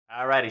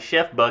Alrighty,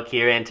 Chef Buck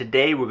here, and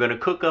today we're going to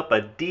cook up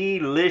a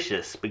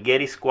delicious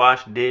spaghetti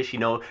squash dish.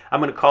 I'm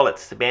going to call it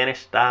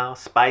Spanish style,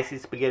 spicy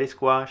spaghetti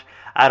squash.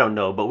 I don't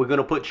know, but we're going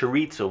to put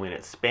chorizo in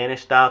it,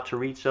 Spanish style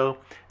chorizo.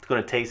 It's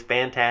going to taste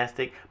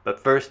fantastic, but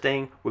first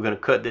thing, we're going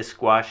to cut this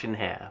squash in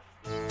half.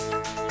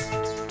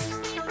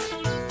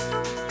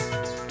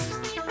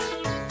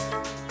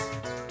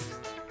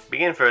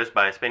 Begin first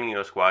by spinning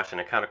your squash in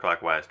a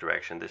counterclockwise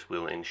direction. This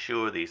will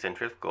ensure the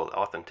centrifugal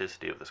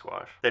authenticity of the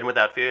squash. Then,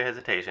 without fear or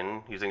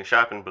hesitation, using a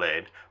sharpened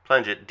blade,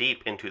 plunge it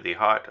deep into the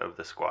heart of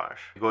the squash.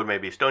 The gourd may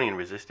be stony and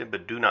resistant,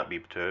 but do not be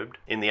perturbed.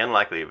 In the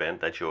unlikely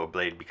event that your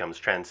blade becomes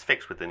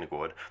transfixed within the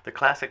gourd, the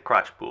classic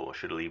crotch pull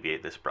should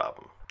alleviate this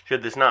problem.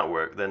 Should this not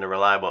work, then the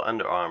reliable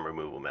underarm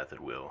removal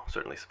method will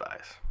certainly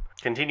suffice.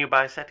 Continue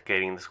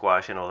bisecting the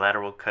squash in a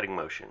lateral cutting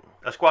motion.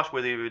 A squash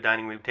worthy of your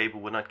dining room table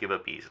will not give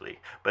up easily,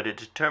 but a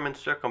determined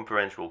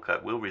circumferential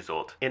cut will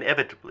result,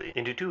 inevitably,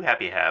 into two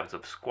happy halves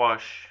of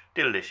squash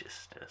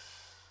deliciousness.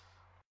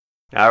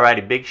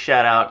 Alrighty, big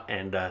shout out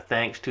and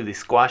thanks to the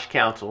Squash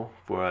Council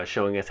for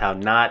showing us how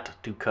not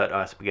to cut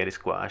our spaghetti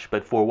squash.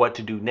 But for what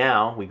to do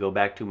now, we go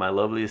back to my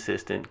lovely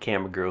assistant,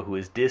 camera girl, who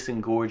is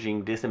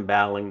disengouging,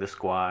 disemboweling the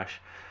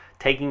squash,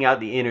 taking out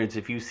the innards.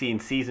 If you've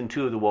seen season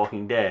 2 of The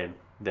Walking Dead,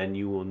 then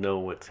you will know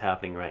what's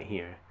happening right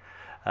here.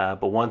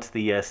 But once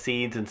the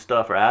seeds and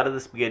stuff are out of the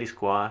spaghetti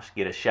squash,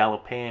 get a shallow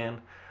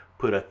pan,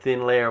 put a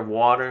thin layer of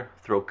water,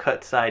 throw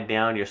cut side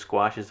down your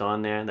squashes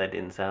on there. That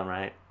didn't sound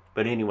right.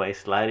 But anyway,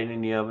 slide it in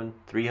the oven,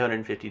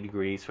 350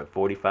 degrees for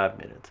 45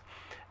 minutes.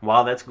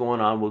 While that's going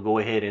on, we'll go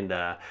ahead and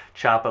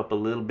chop up a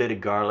little bit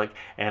of garlic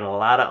and a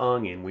lot of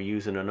onion. We're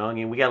using an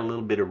onion. We got a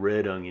little bit of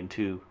red onion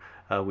too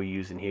we're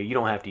using here. You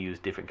don't have to use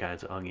different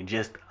kinds of onion,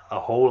 just a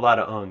whole lot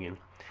of onion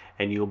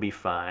and you'll be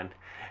fine.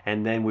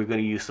 And then we're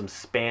going to use some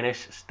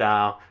Spanish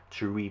style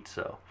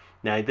chorizo.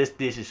 Now this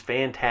dish is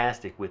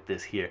fantastic with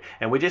this here,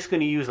 and we're just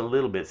going to use a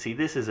little bit. See,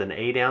 this is an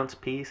 8-ounce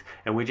piece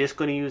and we're just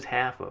going to use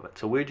half of it,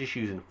 so we're just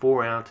using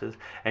 4 ounces.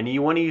 And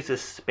you want to use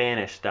this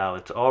Spanish style.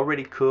 It's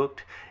already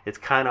cooked, it's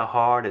kind of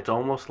hard, it's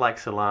almost like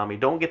salami.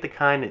 Don't get the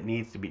kind that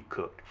needs to be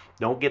cooked.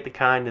 Don't get the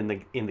kind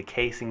in the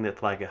casing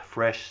that's like a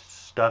fresh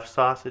stuffed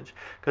sausage,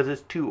 because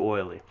it's too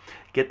oily.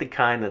 Get the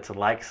kind that's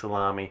like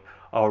salami,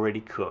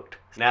 already cooked.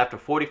 Now after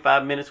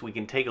 45 minutes, we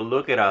can take a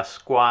look at our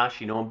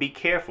squash, and be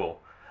careful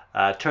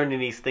turning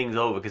these things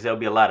over, because there'll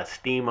be a lot of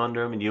steam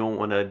under them and you don't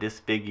want to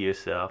disfigure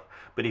yourself.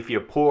 But if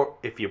your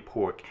fork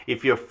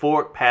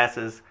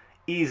passes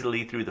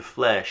easily through the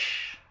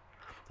flesh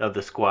of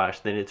the squash,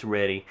 then it's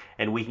ready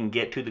and we can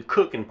get to the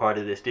cooking part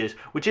of this dish,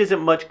 which isn't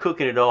much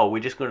cooking at all. We're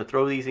just going to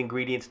throw these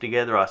ingredients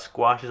together. Our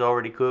squash is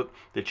already cooked,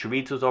 the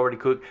chorizo is already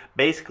cooked.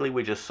 Basically,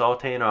 we're just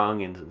sauteing our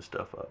onions and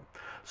stuff up.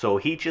 So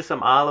heat you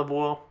some olive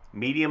oil,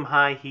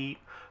 medium-high heat,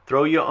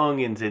 throw your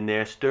onions in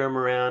there, stir them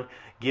around,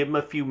 give them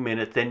a few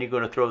minutes. Then you're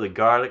going to throw the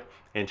garlic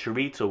and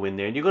chorizo in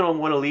there, and you're going to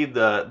want to leave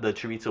the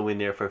chorizo in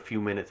there for a few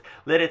minutes.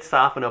 Let it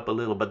soften up a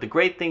little. But the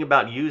great thing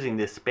about using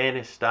this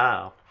Spanish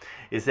style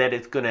is that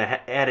it's going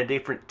to add a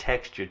different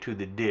texture to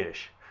the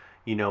dish,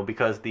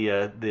 because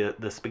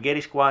the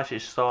spaghetti squash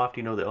is soft.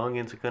 The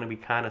onions are going to be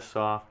kind of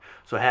soft,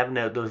 so having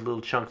those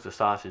little chunks of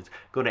sausage is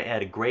going to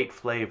add a great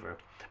flavor,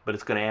 but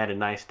it's going to add a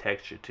nice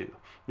texture too.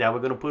 Now we're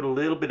going to put a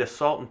little bit of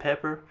salt and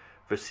pepper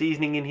for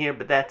seasoning in here,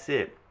 but that's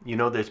it.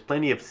 There's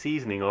plenty of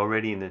seasoning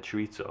already in the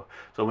chorizo,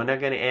 so we're not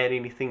going to add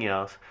anything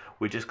else.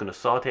 We're just going to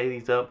saute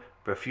these up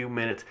for a few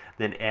minutes,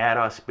 then add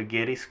our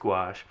spaghetti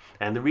squash.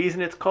 And the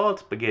reason it's called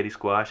spaghetti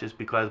squash is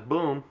because,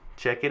 boom,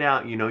 check it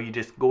out. You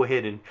just go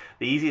ahead, and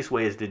the easiest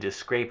way is to just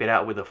scrape it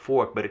out with a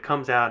fork, but it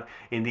comes out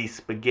in these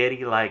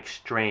spaghetti like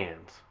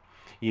strands.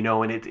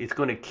 And it's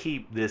going to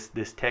keep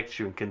this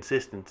texture and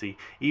consistency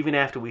even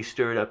after we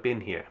stir it up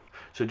in here.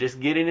 So just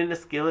get it in the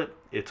skillet.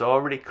 It's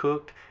already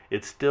cooked.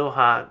 It's still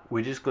hot.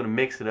 We're just going to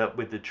mix it up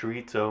with the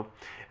chorizo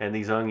and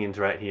these onions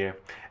right here.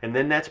 And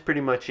then that's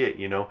pretty much it,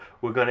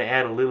 We're going to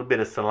add a little bit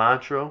of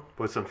cilantro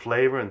for some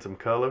flavor and some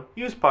color.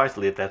 Use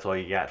parsley if that's all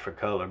you got for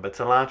color, but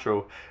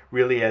cilantro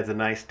really adds a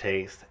nice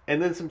taste. And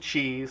then some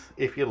cheese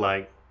if you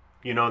like.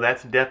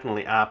 That's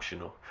definitely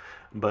optional.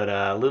 But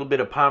a little bit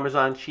of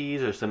Parmesan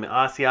cheese or some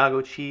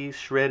ASIAGO cheese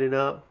shredded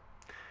up.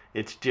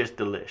 It's just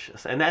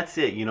delicious. And that's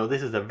it.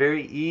 This is a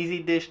very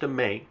easy dish to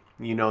make.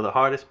 The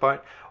hardest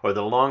part or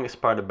the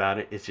longest part about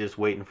it is just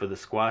waiting for the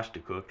squash to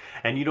cook.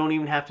 And you don't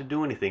even have to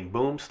do anything.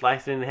 Boom,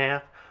 slice it in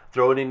half,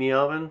 throw it in the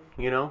oven,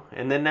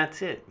 and then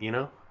that's it,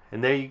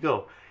 And there you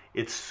go.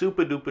 It's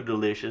super duper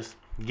delicious.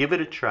 Give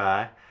it a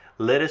try.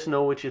 Let us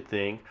know what you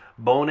think.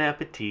 Bon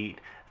appetit.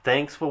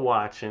 Thanks for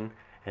watching.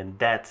 And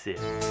that's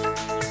it.